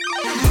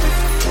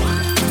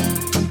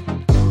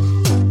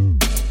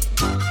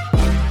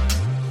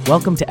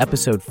Welcome to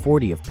episode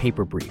 40 of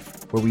Paper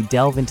Brief, where we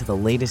delve into the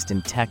latest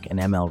in tech and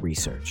ML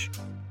research.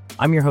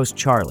 I'm your host,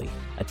 Charlie,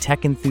 a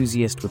tech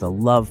enthusiast with a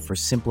love for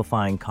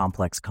simplifying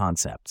complex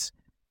concepts.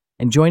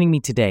 And joining me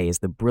today is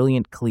the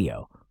brilliant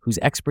Cleo, whose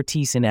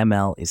expertise in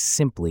ML is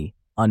simply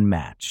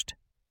unmatched.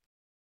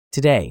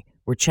 Today,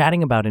 we're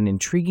chatting about an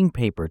intriguing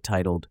paper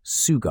titled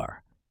SuGaR,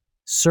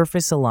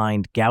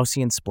 Surface-Aligned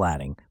Gaussian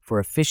Splatting for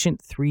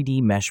Efficient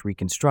 3D Mesh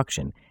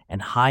Reconstruction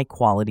and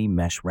High-Quality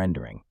Mesh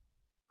Rendering.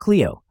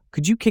 Cleo,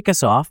 could you kick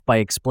us off by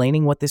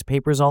explaining what this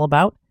paper is all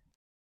about?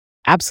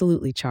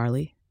 Absolutely,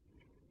 Charlie.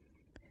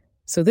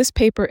 So this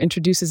paper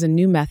introduces a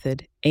new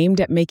method aimed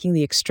at making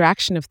the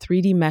extraction of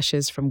 3D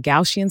meshes from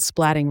Gaussian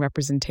splatting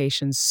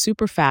representations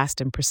super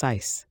fast and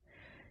precise.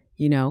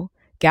 You know,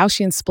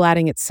 Gaussian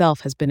splatting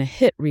itself has been a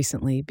hit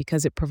recently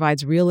because it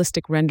provides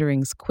realistic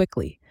renderings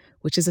quickly,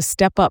 which is a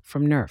step up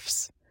from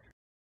NeRFs.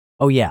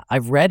 Oh yeah,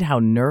 I've read how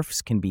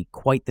NeRFs can be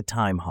quite the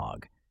time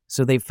hog,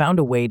 so they've found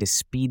a way to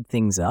speed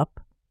things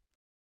up?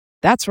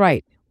 That's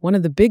right. One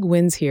of the big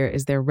wins here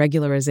is their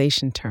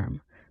regularization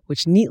term,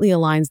 which neatly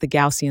aligns the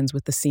Gaussians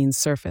with the scene's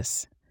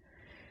surface.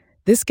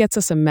 This gets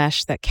us a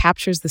mesh that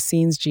captures the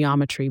scene's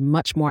geometry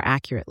much more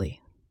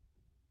accurately.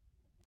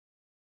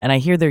 And I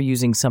hear they're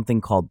using something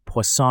called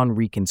Poisson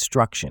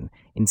reconstruction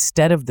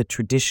instead of the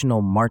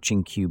traditional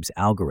marching cubes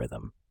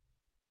algorithm.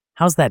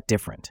 How's that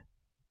different?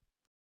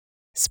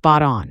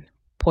 Spot on.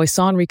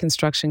 Poisson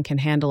reconstruction can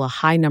handle a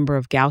high number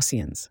of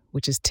Gaussians,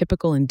 which is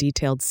typical in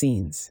detailed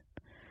scenes.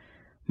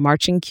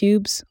 Marching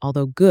cubes,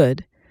 although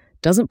good,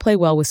 doesn't play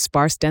well with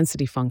sparse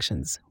density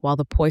functions, while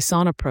the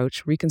Poisson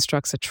approach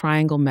reconstructs a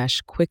triangle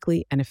mesh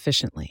quickly and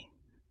efficiently.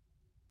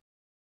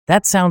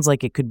 That sounds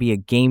like it could be a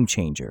game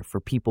changer for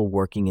people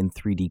working in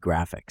 3D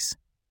graphics.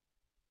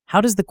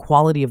 How does the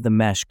quality of the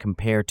mesh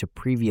compare to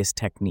previous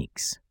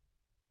techniques?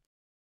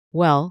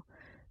 Well,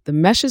 the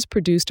meshes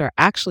produced are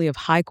actually of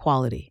high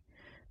quality.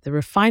 The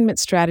refinement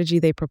strategy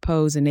they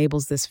propose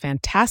enables this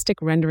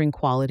fantastic rendering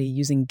quality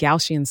using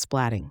Gaussian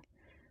splatting.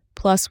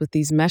 Plus, with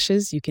these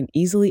meshes, you can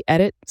easily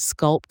edit,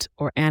 sculpt,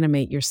 or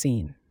animate your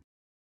scene.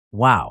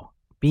 Wow,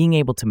 being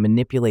able to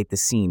manipulate the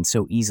scene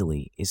so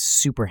easily is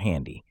super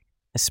handy,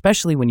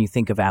 especially when you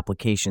think of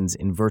applications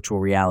in virtual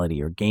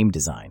reality or game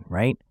design,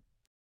 right?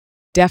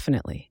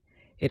 Definitely.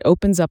 It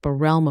opens up a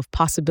realm of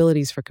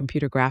possibilities for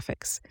computer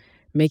graphics,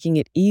 making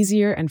it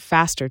easier and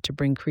faster to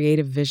bring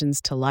creative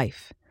visions to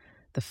life.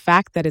 The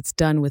fact that it's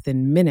done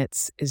within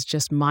minutes is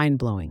just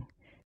mind-blowing.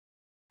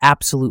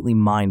 Absolutely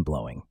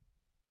mind-blowing.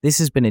 This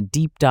has been a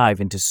deep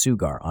dive into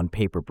SuGaR on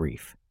Paper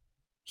Brief.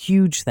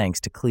 Huge thanks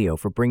to Cleo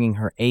for bringing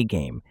her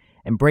A-game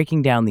and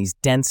breaking down these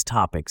dense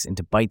topics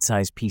into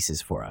bite-sized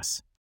pieces for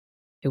us.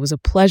 It was a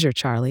pleasure,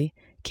 Charlie.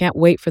 Can't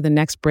wait for the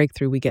next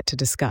breakthrough we get to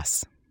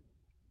discuss.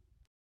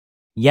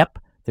 Yep,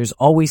 there's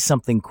always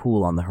something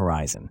cool on the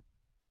horizon.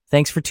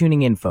 Thanks for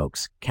tuning in,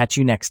 folks. Catch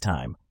you next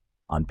time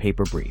on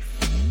Paper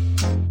Brief.